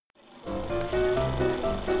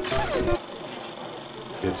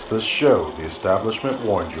It's the show the establishment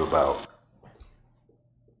warned you about.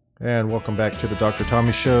 And welcome back to the Dr.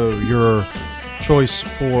 Tommy Show, your choice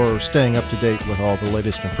for staying up to date with all the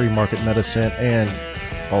latest in free market medicine and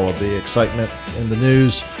all of the excitement in the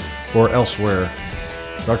news or elsewhere.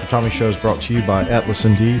 Dr. Tommy Show is brought to you by Atlas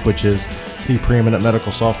MD, which is the preeminent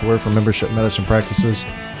medical software for membership medicine practices,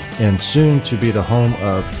 and soon to be the home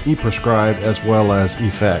of ePrescribe as well as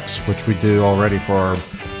eFax, which we do already for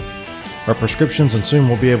our prescriptions, and soon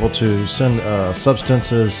we'll be able to send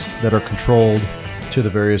substances that are controlled to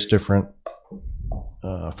the various different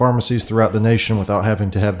pharmacies throughout the nation without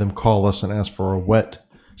having to have them call us and ask for a wet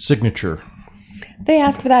signature. They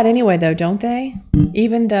ask for that anyway, though, don't they?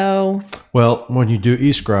 Even though... Well, when you do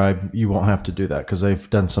eScribe, you won't have to do that because they've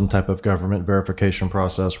done some type of government verification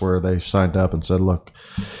process where they've signed up and said, look,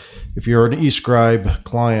 if you're an eScribe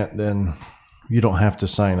client, then you don't have to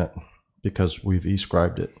sign it because we've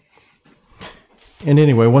eScribed it. And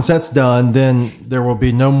anyway, once that's done, then there will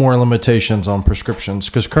be no more limitations on prescriptions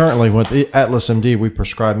because currently with Atlas MD, we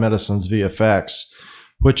prescribe medicines via fax,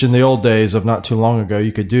 which in the old days of not too long ago,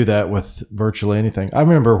 you could do that with virtually anything. I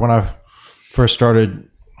remember when I first started,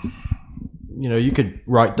 you could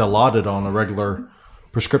write Dilaudid on a regular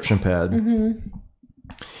prescription pad. Mm-hmm.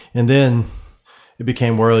 And then it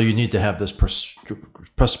became where you need to have this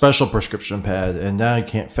special prescription pad. And now you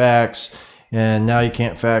can't fax. And now you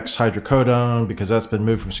can't fax hydrocodone because that's been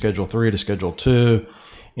moved from Schedule 3 to Schedule 2.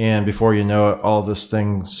 And before you know it, all these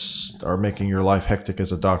things are making your life hectic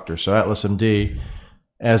as a doctor. So Atlas MD,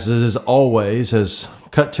 as it is always, has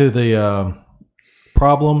cut to the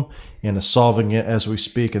problem and is solving it as we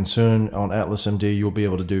speak. And soon on Atlas MD, you'll be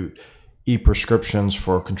able to do e-prescriptions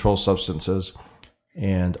for controlled substances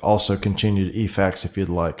and also continue to e-fax if you'd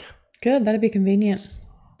like. Good. That'd be convenient.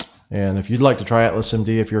 And if you'd like to try Atlas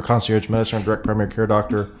MD, if you're a concierge medicine or direct primary care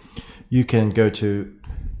doctor, you can go to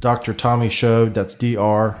Dr. Tommy Show, that's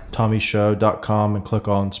drtommyshow.com, and click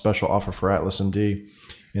on special offer for Atlas MD.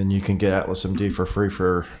 And you can get Atlas MD for free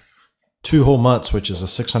for 2 whole months, which is a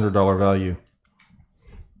 $600 value.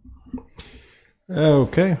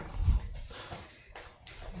 Okay.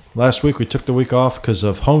 Last week we took the week off because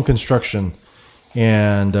of home construction.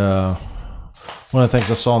 And one of the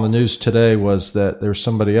things I saw on the news today was that there's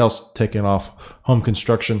somebody else taking off home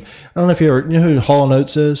construction. I don't know if you know who Hall &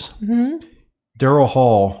 Oates is? Mm-hmm. Daryl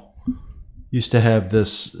Hall used to have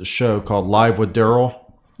this show called Live with Daryl,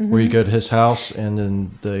 where you go to his house and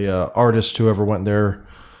then the artist, whoever went there,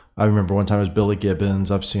 I remember one time it was Billy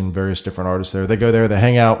Gibbons. I've seen various different artists there. They go there, they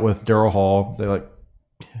hang out with Daryl Hall. They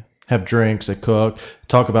have drinks, they cook,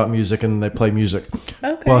 talk about music, and they play music.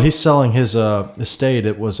 Okay. Well, he's selling his estate.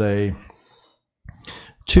 It was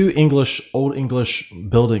 2 old English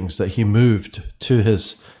buildings that he moved to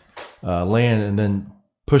his land and then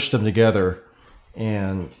pushed them together,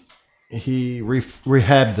 and he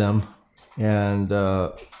rehabbed them, and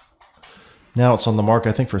now it's on the market,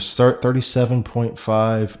 I think, for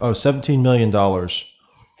 $17 million.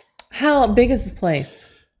 How big is this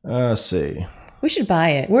place? Let's see. We should buy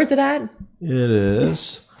it. Where's it at? It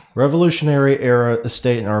is Revolutionary Era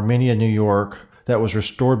Estate in Armenia, New York, that was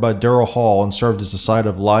restored by Daryl Hall and served as the site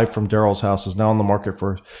of Live from Daryl's House, is now on the market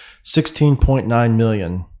for $16.9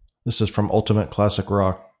 million. This is from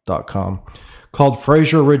UltimateClassicRock.com. Called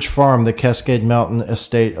Fraser Ridge Farm, the Cascade Mountain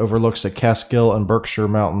Estate overlooks the Catskill and Berkshire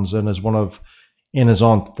Mountains and is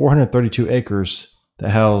on 432 acres that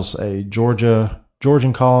house a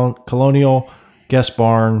Georgian colonial guest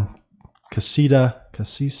barn, casita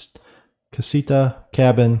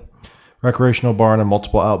cabin, recreational barn, and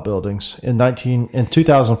multiple outbuildings. In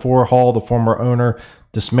 2004, Hall, the former owner,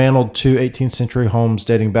 dismantled 2 18th century homes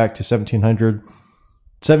dating back to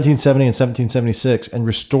 1770 and 1776 and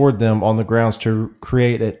restored them on the grounds to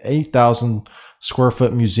create an 8,000 square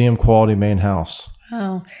foot museum quality main house.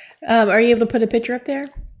 Oh. Are you able to put a picture up there?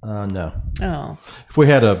 No. Oh. If we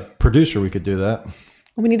had a producer, we could do that.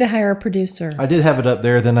 We need to hire a producer. I did have it up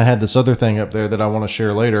there. Then I had this other thing up there that I want to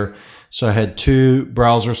share later. So I had 2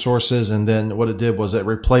 browser sources, and then what it did was it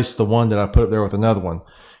replaced the one that I put up there with another one.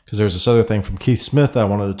 Because there's this other thing from Keith Smith I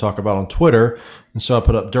wanted to talk about on Twitter. And so I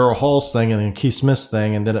put up Daryl Hall's thing and then Keith Smith's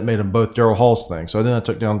thing, and then it made them both Daryl Hall's thing. So then I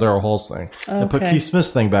took down Daryl Hall's thing and put Keith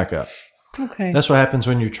Smith's thing back up. Okay. That's what happens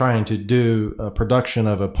when you're trying to do a production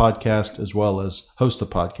of a podcast as well as host a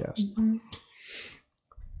podcast. Mm-hmm.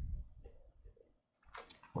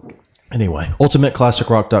 Anyway,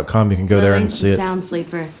 UltimateClassicRock.com. You can go there and see it. Sound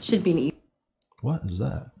Sleeper should be an easy. What is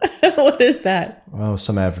that? What is that? Oh,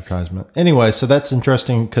 some advertisement. Anyway, so that's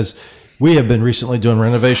interesting because we have been recently doing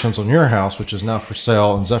renovations on your house, which is now for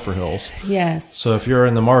sale in Zephyr Hills. Yes. So if you're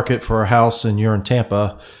in the market for a house and you're in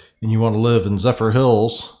Tampa and you want to live in Zephyr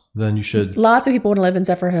Hills, then you should Lots of people want to live in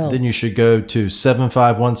Zephyr Hills. then you should go to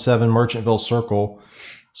 7517 Merchantville Circle,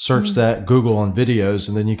 search that, Google on videos,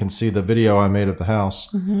 and then you can see the video I made of the house.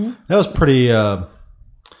 That was pretty.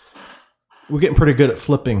 We're getting pretty good at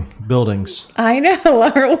flipping buildings I know,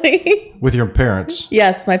 aren't we? with your parents.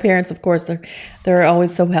 Yes, my parents, of course, they're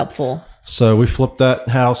always so helpful. So we flipped that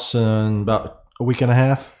house in about a week and a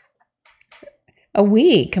half. A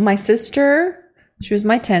week. My sister, she was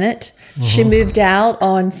my tenant. She moved out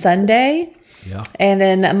on Sunday. Yeah. And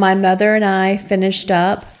then my mother and I finished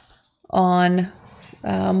up on,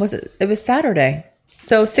 it was Saturday.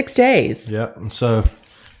 So 6 days. Yep. And so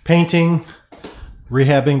painting,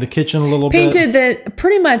 rehabbing the kitchen a little Painted bit.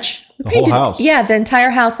 pretty much The painted, whole house. Yeah, the entire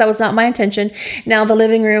house. That was not my intention. Now the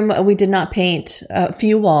living room, we did not paint a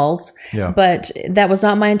few walls, Yeah. but that was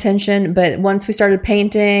not my intention. But once we started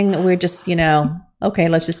painting, we're just, okay,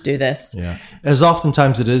 let's just do this. Yeah. As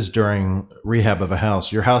oftentimes it is during rehab of a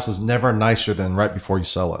house, your house is never nicer than right before you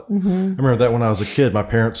sell it. I remember that when I was a kid, my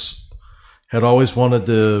parents had always wanted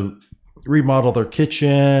to remodel their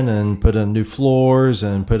kitchen and put in new floors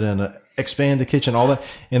and expand the kitchen, all that.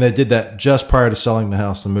 And they did that just prior to selling the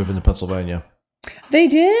house and moving to Pennsylvania. They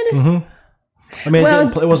did? I mean,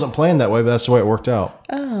 Well- it wasn't planned that way, but that's the way it worked out.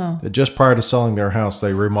 Oh, That just prior to selling their house,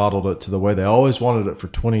 they remodeled it to the way they always wanted it for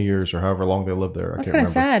 20 years or however long they lived there. I that's can't kind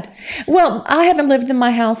of remember. sad. Well, I haven't lived in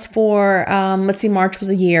my house for, March was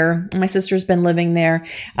a year. My sister's been living there.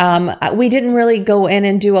 We didn't really go in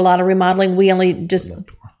and do a lot of remodeling. We only just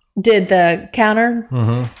did the counter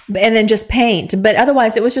and then just paint. But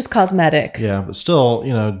otherwise, it was just cosmetic. Yeah, but still,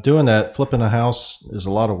 doing that, flipping a house is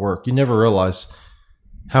a lot of work. You never realize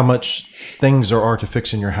how much things there are to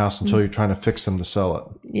fix in your house until you're trying to fix them to sell it.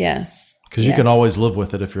 Yes. Because you can always live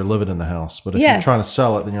with it if you're living in the house. But if you're Yes. trying to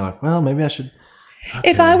sell it, then you're like, well, maybe I should.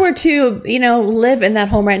 If I were to, live in that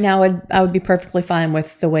home right now, I would be perfectly fine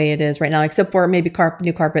with the way it is right now, except for maybe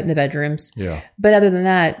new carpet in the bedrooms. Yeah. But other than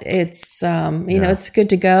that, it's, it's good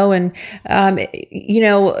to go. And,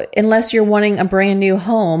 unless you're wanting a brand new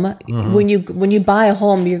home, when you buy a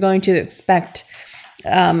home, you're going to expect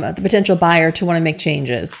the potential buyer to want to make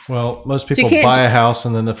changes. Well, most you people can't- buy a house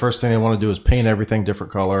and then the first thing they want to do is paint everything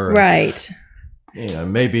different color. And, Right.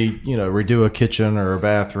 Maybe, redo a kitchen or a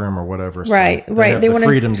bathroom or whatever. So Right, They right. have They the wanna-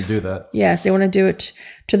 freedom to do that. Yes. They want to do it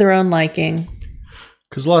to their own liking.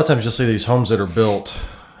 Because a lot of times you'll see these homes that are built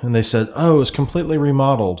and they said, oh, it's completely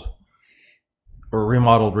remodeled or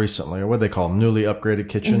remodeled recently, or what do they call them, newly upgraded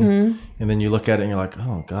kitchen. And then you look at it and you're like,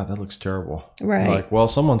 oh, God, that looks terrible. Right. Like, well,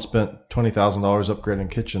 someone spent $20,000 upgrading a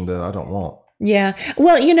kitchen that I don't want. Yeah.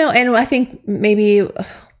 Well, and I think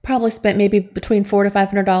probably spent maybe between $400 to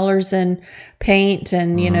 $500 in paint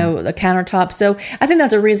and, the countertop. So I think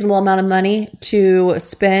that's a reasonable amount of money to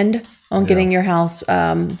spend on getting your house,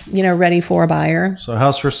 ready for a buyer. So,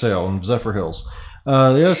 house for sale in Zephyr Hills. The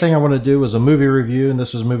other thing I want to do was a movie review, and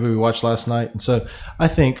this is a movie we watched last night. And so I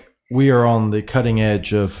think we are on the cutting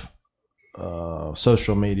edge of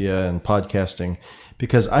social media and podcasting,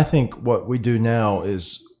 because I think what we do now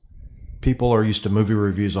is people are used to movie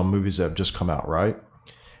reviews on movies that have just come out, right?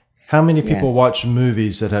 How many people Yes. watch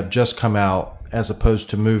movies that have just come out as opposed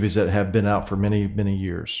to movies that have been out for many, many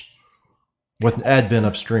years with the advent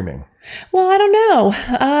of streaming? Well, I don't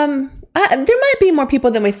know. There might be more people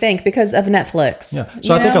than we think because of Netflix. Yeah.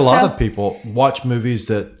 So I think a lot of people watch movies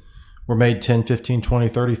that were made 10, 15, 20,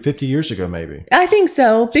 30, 50 years ago, maybe. I think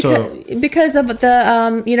so because of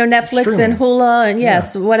the Netflix Streaming. and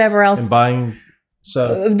Hulu and whatever else. And buying,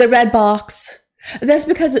 so The Red Box. That's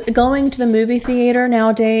because going to the movie theater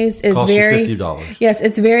nowadays is costs very you $50. Yes,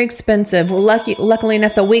 it's very expensive. Well, luckily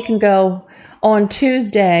enough that we can go on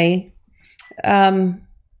Tuesday,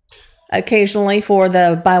 occasionally for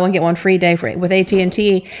the buy one get one free day with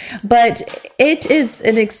AT&T, but it is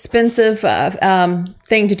an expensive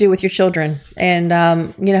thing to do with your children and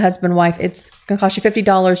husband, wife. It's gonna cost you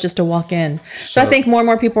 $50 just to walk in. So I think more and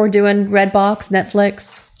more people are doing Redbox,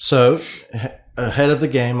 Netflix. So ahead of the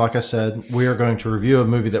game, like I said, we are going to review a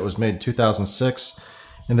movie that was made in 2006.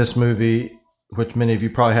 And this movie, which many of you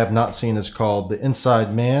probably have not seen, is called The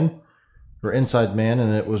Inside Man,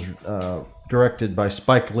 and it was directed by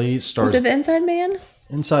Spike Lee. Stars Was it The Inside Man?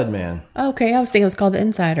 Inside Man. Okay, I was thinking it was called The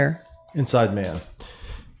Insider. Inside Man.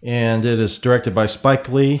 And it is directed by Spike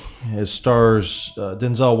Lee. It stars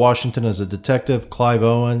Denzel Washington as a detective, Clive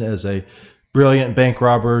Owen as a brilliant bank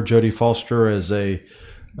robber, Jodie Foster as a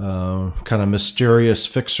kind of mysterious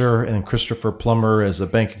fixer, and Christopher Plummer as a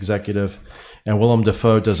bank executive. And Willem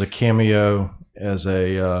Dafoe does a cameo as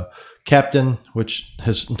a captain, which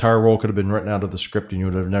his entire role could have been written out of the script and you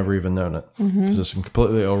would have never even known it because it's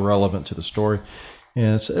completely irrelevant to the story.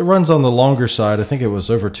 And it runs on the longer side. I think it was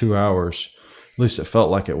over 2 hours. At least it felt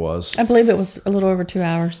like it was. I believe it was a little over 2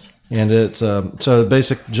 hours. And it's so the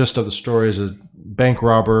basic gist of the story is a bank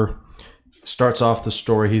robber starts off the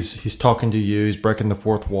story. He's talking to you. He's breaking the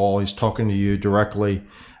fourth wall. He's talking to you directly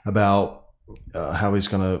about how he's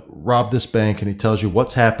going to rob this bank, and he tells you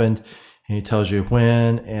what's happened, and he tells you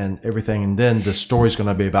when and everything. And then the story's going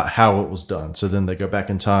to be about how it was done. So then they go back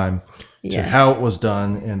in time to how it was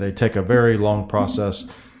done, and they take a very long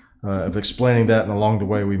process of explaining that. And along the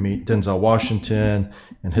way, we meet Denzel Washington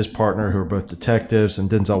and his partner, who are both detectives. And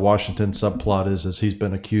Denzel Washington's subplot is he's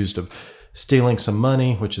been accused of stealing some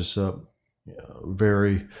money, which is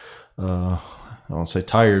very, I won't say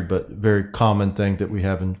tired, but very common thing that we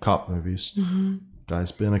have in cop movies. Mm-hmm.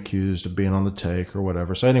 Guy's been accused of being on the take or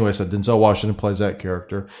whatever. So anyway, so Denzel Washington plays that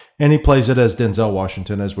character, and he plays it as Denzel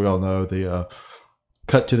Washington, as we all know. The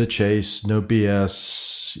cut to the chase, no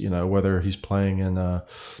BS. Whether he's playing in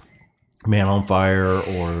Man on Fire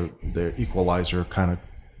or The Equalizer, kind of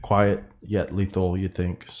quiet yet lethal. You'd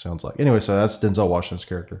think sounds like. Anyway, so that's Denzel Washington's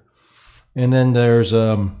character, and then there's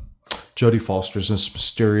Jodie Foster's this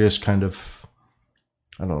mysterious kind of.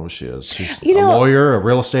 I don't know what she is. She's a lawyer, a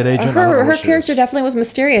real estate agent. Her character definitely was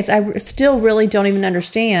mysterious. I still really don't even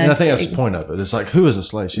understand. And I think that's the point of it. It's like, who is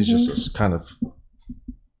this lady? She's just this kind of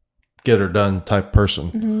get her done type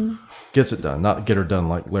person. Mm-hmm. Gets it done. Not get her done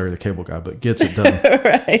like Larry the Cable Guy, but gets it done.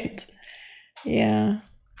 Right. Yeah.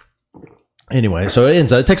 Anyway, so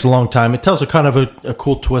it takes a long time. It tells a kind of a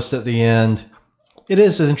cool twist at the end. It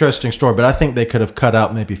is an interesting story, but I think they could have cut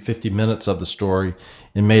out maybe 50 minutes of the story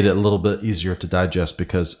and made it a little bit easier to digest,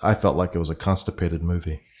 because I felt like it was a constipated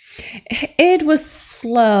movie. It was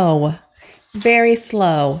slow, very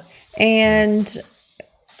slow. And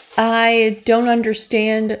I don't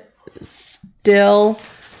understand still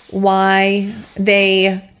why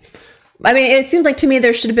it seems like to me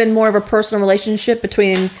there should have been more of a personal relationship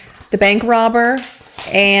between the bank robber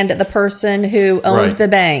and the person who owned the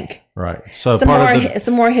bank. Right. So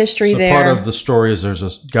some more history there. Part of the story is there's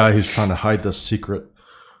this guy who's trying to hide this secret.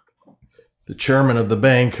 The chairman of the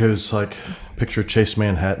bank, who's like, picture Chase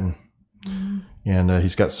Manhattan, and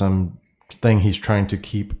he's got some thing he's trying to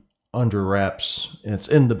keep under wraps. And it's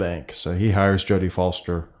in the bank, so he hires Jodie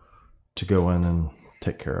Foster to go in and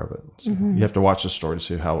take care of it. So you have to watch the story to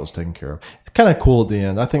see how it was taken care of. It's kind of cool at the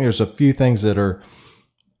end. I think there's a few things that are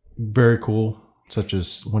very cool, such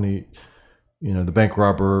as when the bank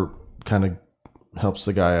robber kind of helps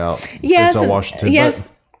the guy out. Yes, Denzel Washington.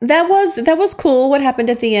 Yes, that was cool. What happened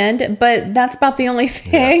at the end, but that's about the only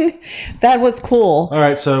thing that was cool. All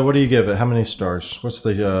right, so what do you give it? How many stars? What's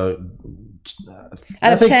the?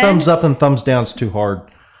 I think 10? Thumbs up and thumbs down is too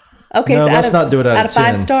hard. Okay, no, so let's not do it out of 5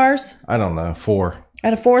 10. stars. I don't know, 4.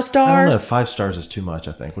 Out of 4 stars. I don't know. 5 stars is too much.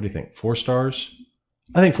 I think. What do you think? 4 stars.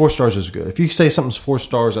 I think 4 stars is good. If you say something's 4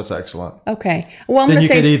 stars, that's excellent. Okay. Well, then you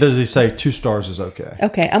could either say 2 stars is okay.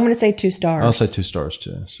 Okay, I'm going to say 2 stars. I'll say 2 stars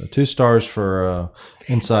too. So 2 stars for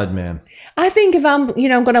Inside Man. I think if I'm,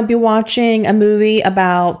 going to be watching a movie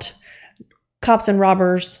about cops and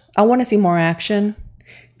robbers, I want to see more action.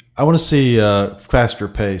 I want to see faster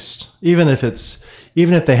paced, even if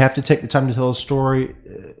they have to take the time to tell a story.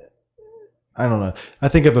 I don't know. I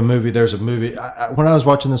think of a movie. There's a movie. When I was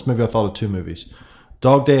watching this movie, I thought of 2 movies.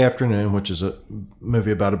 Dog Day Afternoon, which is a movie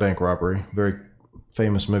about a bank robbery, very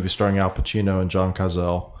famous movie starring Al Pacino and John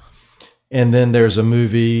Cazale. And then there's a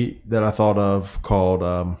movie that I thought of called,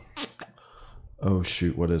 what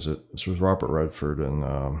is it? This was Robert Redford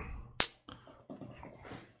and,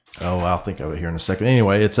 I'll think of it here in a second.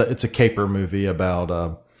 Anyway, it's a caper movie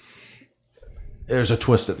about, there's a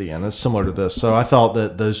twist at the end. It's similar to this. So I thought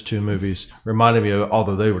that those 2 movies reminded me of,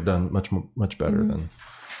 although they were done much better than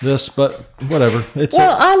this, but whatever.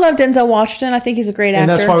 I love Denzel Washington. I think he's a great actor. And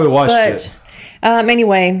that's why we watched it.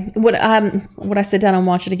 Anyway, would I sit down and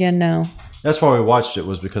watch it again? No. That's why we watched it,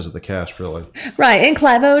 was because of the cast, really. Right, and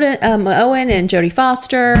Clive Owen and Jodie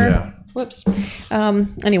Foster. Yeah. Whoops.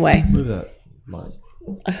 Anyway. Move that mic.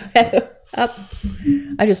 Up.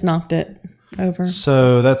 I just knocked it over.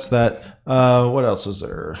 So that's that. What else is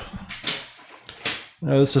there?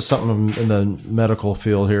 This is something in the medical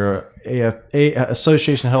field here.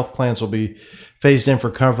 Association health plans will be phased in for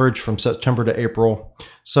coverage from September to April.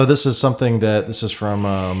 So this is something this is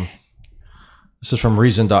from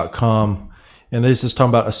Reason.com, and this is talking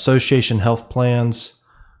about association health plans.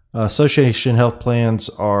 Association health plans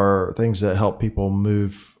are things that help people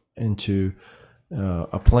move into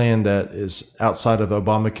a plan that is outside of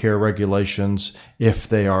Obamacare regulations if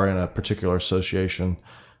they are in a particular association.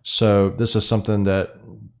 So this is something that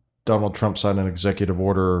Donald Trump signed an executive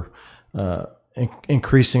order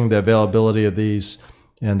increasing the availability of these,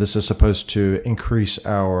 and this is supposed to increase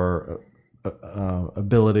our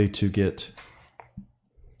ability to get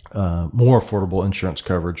more affordable insurance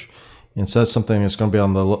coverage. And so that's something that's going to be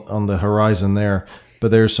on the horizon there.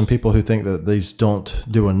 But there's some people who think that these don't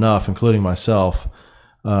do enough, including myself.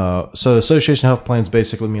 So association health plans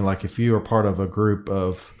basically mean like if you are part of a group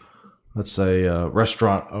of, let's say,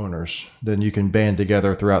 restaurant owners, then you can band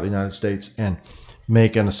together throughout the United States and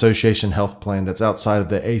make an association health plan that's outside of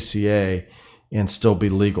the ACA and still be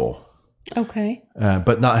legal. Okay.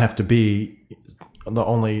 But not have to be the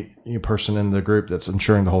only person in the group that's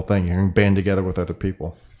insuring the whole thing. You can band together with other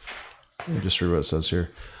people. Let me just read what it says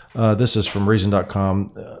here. This is from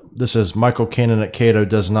Reason.com. This is Michael Cannon at Cato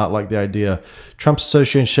does not like the idea. Trump's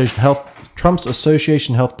association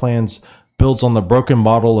health plans builds on the broken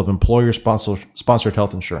model of employer-sponsored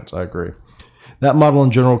health insurance. I agree. That model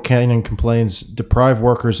in general, Cannon complains, deprive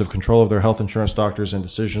workers of control of their health insurance doctors and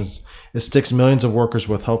decisions. It sticks millions of workers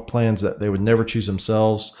with health plans that they would never choose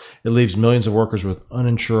themselves. It leaves millions of workers with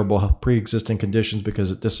uninsurable pre-existing conditions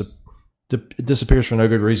because it disappears for no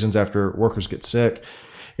good reasons after workers get sick.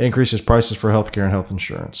 It increases prices for healthcare and health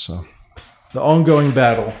insurance. So the ongoing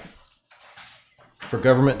battle for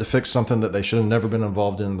government to fix something that they should have never been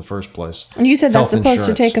involved in the first place. And you said that's Health supposed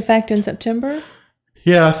insurance. to take effect in September?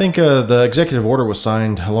 Yeah, I think the executive order was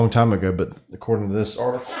signed a long time ago, but according to this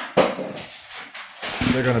article,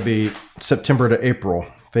 they're going to be September to April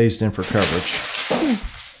phased in for coverage.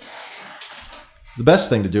 The best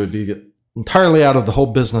thing to do would be get entirely out of the whole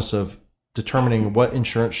business of determining what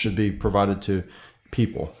insurance should be provided to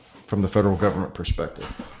people from the federal government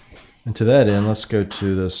perspective. And to that end, let's go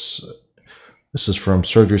to this. This is from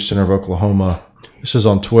Surgery Center of Oklahoma. This is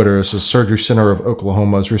on Twitter. This is Surgery Center of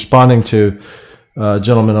Oklahoma is responding to a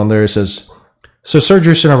gentleman on there. He says, so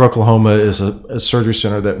Surgery Center of Oklahoma is a surgery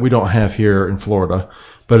center that we don't have here in Florida,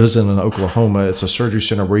 but is in Oklahoma. It's a surgery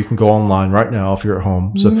center where you can go online right now if you're at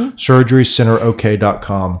home. So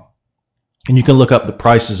surgerycenterok.com. And you can look up the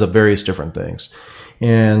prices of various different things.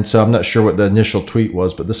 And so I'm not sure what the initial tweet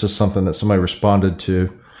was, but this is something that somebody responded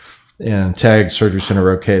to and tagged Surgery Center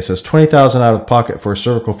OK. It says $20,000 out of pocket for a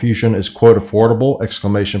cervical fusion is quote affordable! !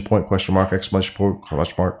 Exclamation point, question mark, exclamation point,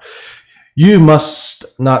 question mark. You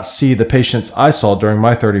must not see the patients I saw during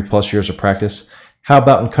my 30 plus years of practice. How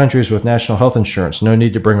about in countries with national health insurance? No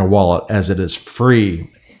need to bring a wallet as it is free.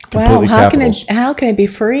 Wow, how can it be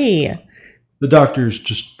free? The doctors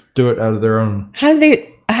just do it out of their own. How do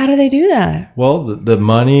they do that? Well, the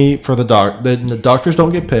money for the doctors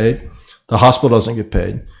don't get paid. The hospital doesn't get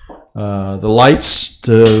paid. The lights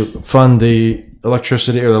to fund the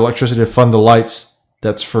electricity, or the electricity to fund the lights,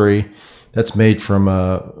 that's free. That's made from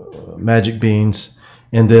magic beans.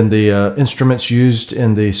 And then the instruments used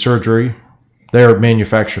in the surgery, they're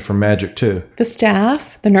manufactured from magic too. The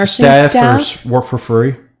staff, the nursing staff work for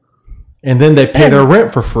free. And then they pay their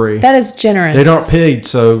rent for free. That is generous. They don't pay,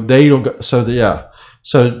 so they don't go.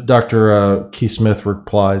 So Dr. Keith Smith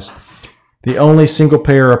replies, the only single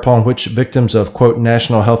payer upon which victims of, quote,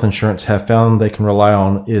 national health insurance have found they can rely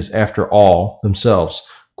on is, after all, themselves.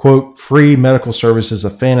 Quote, free medical service is a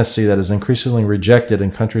fantasy that is increasingly rejected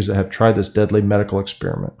in countries that have tried this deadly medical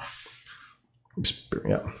experiment.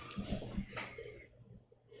 Yeah.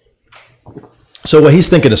 So what he's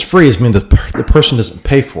thinking is free is mean the person doesn't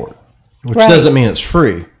pay for it, which doesn't mean it's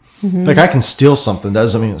free. Mm-hmm. Like I can steal something, that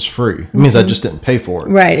doesn't mean it's free. It means I just didn't pay for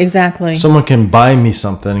it. Right, exactly. Someone can buy me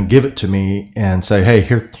something and give it to me and say, hey,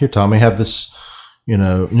 here, Tommy, have this,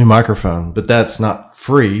 new microphone. But that's not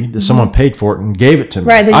free. Mm-hmm. Someone paid for it and gave it to me.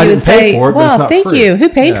 Right, then I you didn't would pay say, for it, but it's not thank free. you. Who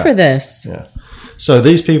paid for this? Yeah. So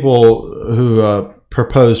these people who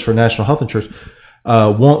propose for national health insurance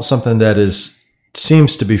want something that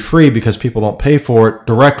seems to be free because people don't pay for it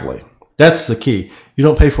directly. That's the key. You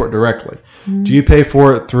don't pay for it directly. Mm-hmm. Do you pay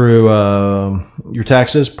for it through your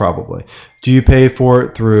taxes? Probably. Do you pay for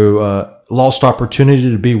it through lost opportunity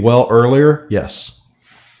to be well earlier? Yes.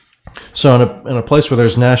 So in a place where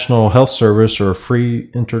there's national health service or free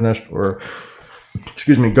government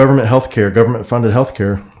healthcare, government funded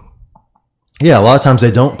healthcare, yeah, a lot of times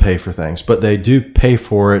they don't pay for things, but they do pay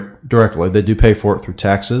for it directly. They do pay for it through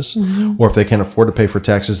taxes, or if they can't afford to pay for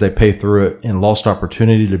taxes, they pay through it in lost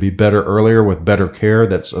opportunity to be better earlier with better care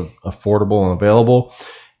that's affordable and available,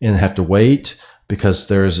 and have to wait because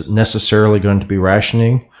there's necessarily going to be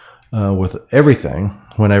rationing with everything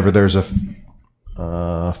whenever there's a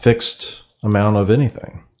fixed amount of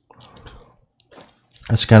anything.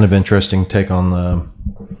 That's kind of interesting take on the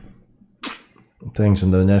things in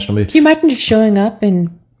the national media. Can you imagine just showing up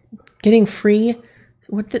and getting free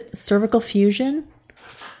cervical fusion?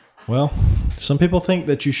 Well, some people think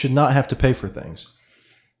that you should not have to pay for things.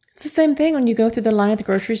 It's the same thing when you go through the line at the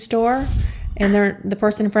grocery store and the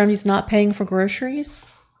person in front of you is not paying for groceries.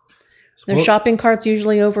 Their shopping cart's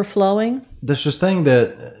usually overflowing. There's a thing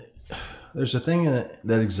that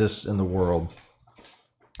exists in the world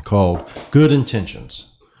called good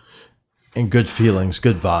intentions and good feelings,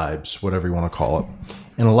 good vibes, whatever you want to call it.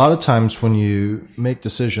 And a lot of times when you make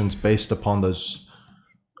decisions based upon those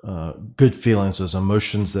good feelings, those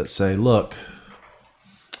emotions that say, look,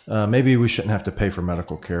 maybe we shouldn't have to pay for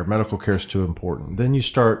medical care. Medical care is too important. Then you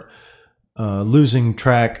start losing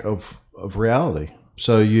track of reality.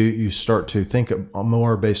 So you start to think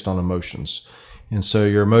more based on emotions. And so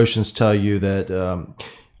your emotions tell you that,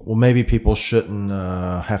 well, maybe people shouldn't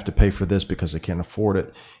have to pay for this because they can't afford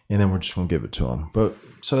it. And then we're just going to give it to them. But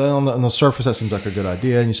so then on the surface, that seems like a good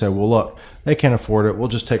idea. And you say, well, look, they can't afford it. We'll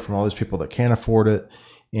just take from all these people that can't afford it.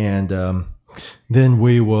 And then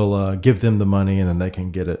we will give them the money and then they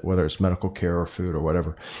can get it, whether it's medical care or food or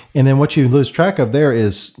whatever. And then what you lose track of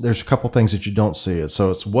there's a couple things that you don't see. So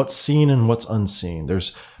it's what's seen and what's unseen.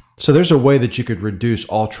 There's a way that you could reduce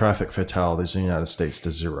all traffic fatalities in the United States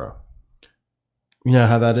to zero. You know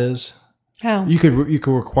how that is? How? You could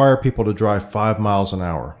require people to drive 5 miles an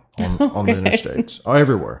hour on the interstates,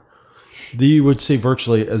 everywhere. You would see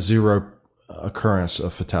virtually a zero occurrence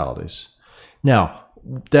of fatalities. Now,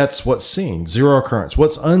 that's what's seen, zero occurrence.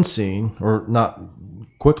 What's unseen, or not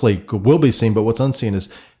quickly will be seen, but what's unseen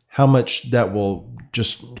is how much that will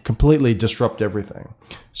just completely disrupt everything.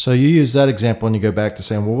 So you use that example and you go back to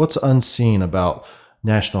saying, well, what's unseen about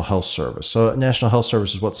National Health Service? So National Health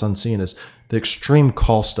Service is what's unseen is the extreme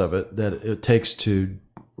cost of it that it takes to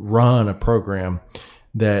run a program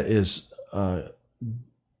that is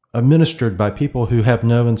administered by people who have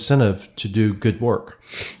no incentive to do good work.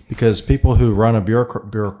 Because people who run a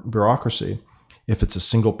bureaucracy, if it's a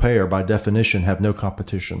single payer, by definition, have no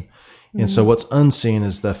competition. And so what's unseen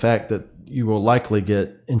is the fact that you will likely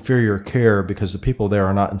get inferior care because the people there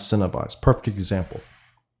are not incentivized. Perfect example.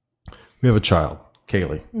 We have a child,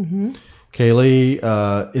 Kaylee. Mm-hmm.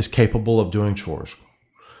 Kaylee is capable of doing chores.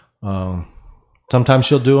 Sometimes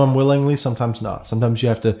she'll do them willingly, sometimes not. Sometimes you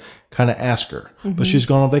have to kind of ask her. Mm-hmm. But she's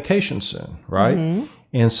going on vacation soon, right? Mm-hmm.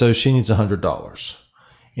 And so she needs $100.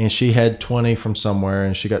 And she had 20 from somewhere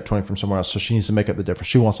and she got 20 from somewhere else. So she needs to make up the difference.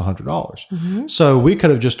 She wants $100. Mm-hmm. So we could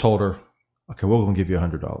have just told her, okay, we're going to give you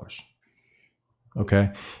 $100.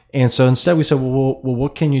 Okay. And so instead we said, well,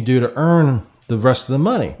 what can you do to earn the rest of the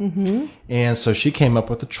money? Mm-hmm. And so she came up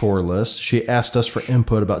with a chore list. She asked us for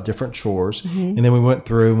input about different chores. Mm-hmm. And then we went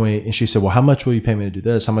through and she said, well, how much will you pay me to do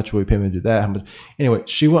this? How much will you pay me to do that? Anyway,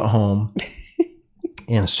 she went home.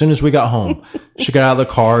 And as soon as we got home, she got out of the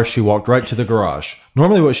car. She walked right to the garage.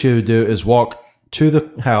 Normally what she would do is walk to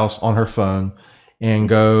the house on her phone and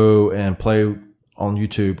go and play on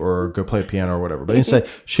YouTube or go play piano or whatever. But instead,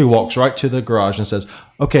 she walks right to the garage and says,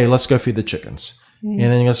 okay, let's go feed the chickens. And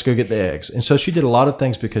then let's go get the eggs. And so she did a lot of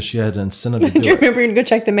things because she had an incentive to do it. Do you remember to go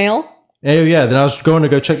check the mail? Oh, yeah. Then I was going to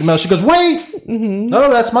go check the mail. She goes, wait. Mm-hmm.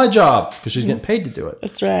 No, that's my job, because she's getting paid to do it.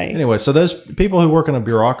 That's right. Anyway, so those people who work in a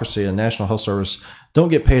bureaucracy and National Health Service don't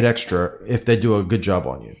get paid extra if they do a good job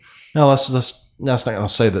on you. Now, that's not going to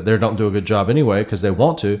say that they don't do a good job anyway because they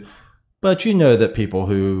want to, but you know that people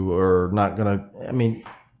who are not going to, I mean,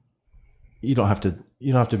 you don't have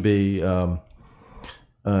to be a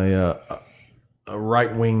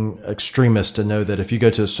right-wing extremist to know that if you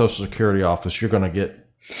go to the Social Security office, you're going to get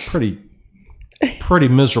pretty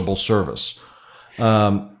miserable service.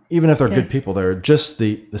 Even if they're good people there, just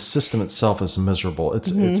the system itself is miserable.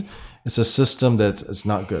 It's a system it's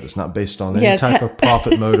not good. It's not based on any type of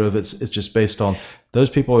profit motive. It's just based on those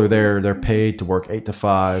people are there. They're paid to work 8 to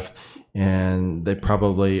 5, and they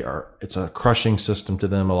probably are. It's a crushing system to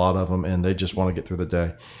them, a lot of them, and they just want to get through the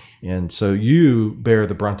day. And so you bear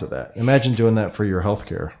the brunt of that. Imagine doing that for your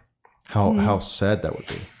healthcare. How sad that would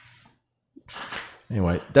be.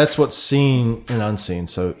 Anyway, that's what's seen and unseen.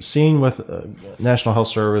 So seen with National Health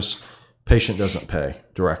Service, patient doesn't pay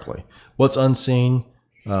directly. What's unseen,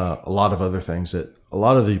 a lot of other things that a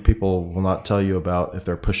lot of the people will not tell you about if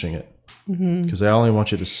they're pushing it, because they only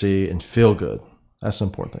want you to see and feel good. That's the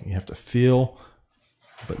important thing. You have to feel,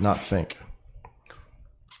 but not think.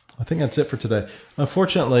 I think that's it for today.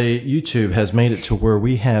 Unfortunately, YouTube has made it to where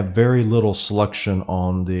we have very little selection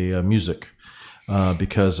on the music.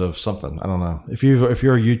 Because of something, I don't know. If you're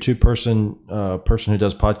a YouTube person who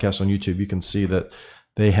does podcasts on YouTube, you can see that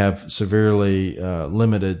they have severely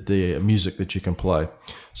limited the music that you can play.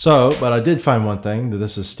 So, but I did find one thing. That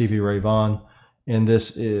this is Stevie Ray Vaughan, and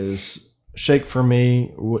this is "Shake for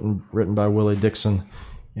Me," written by Willie Dixon,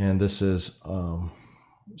 and this is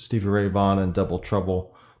Stevie Ray Vaughan and Double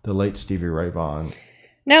Trouble, the late Stevie Ray Vaughan.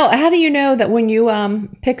 Now, how do you know that when you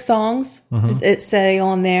pick songs, does it say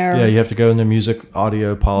on there? Yeah, you have to go in the music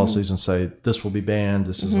audio policies and say, this will be banned,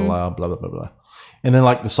 this is allowed, blah, blah, blah, blah. And then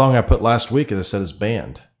like the song I put last week, it said it's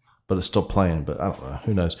banned, but it's still playing. But I don't know,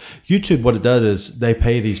 who knows? YouTube, what it does is they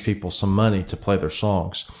pay these people some money to play their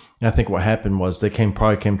songs. And I think what happened was they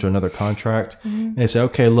probably came to another contract and they say,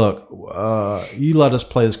 okay, look, you let us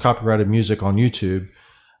play this copyrighted music on YouTube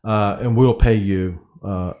and we'll pay you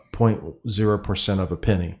 0.0% of a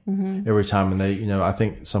penny every time. And they, I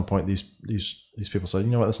think at some point these people said,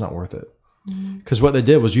 you know what, that's not worth it. Because what they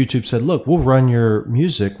did was YouTube said, look, we'll run your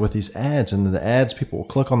music with these ads, and then the ads, people will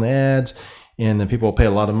click on the ads, and then people will pay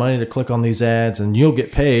a lot of money to click on these ads, and you'll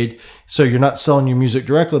get paid. So you're not selling your music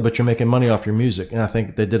directly, but you're making money off your music. And I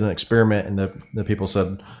think they did an experiment, and the people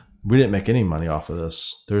said, we didn't make any money off of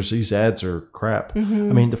this. These ads are crap. I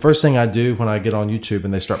mean, the first thing I do when I get on YouTube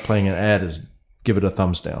and they start playing an ad is give it a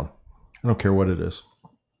thumbs down. I don't care what it is.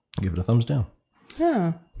 Give it a thumbs down.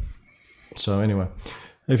 Yeah. So anyway,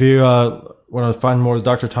 if you want to find more of the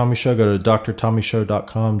Dr. Tommy Show, go to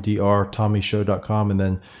drtommyshow.com, drtommyshow.com. And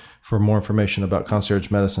then for more information about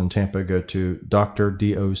concierge medicine in Tampa, go to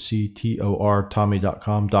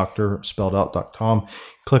doctor.tommy.com, doctor spelled out.com.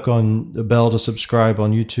 Click on the bell to subscribe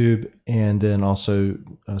on YouTube, and then also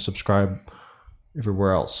subscribe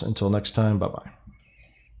everywhere else. Until next time, bye-bye.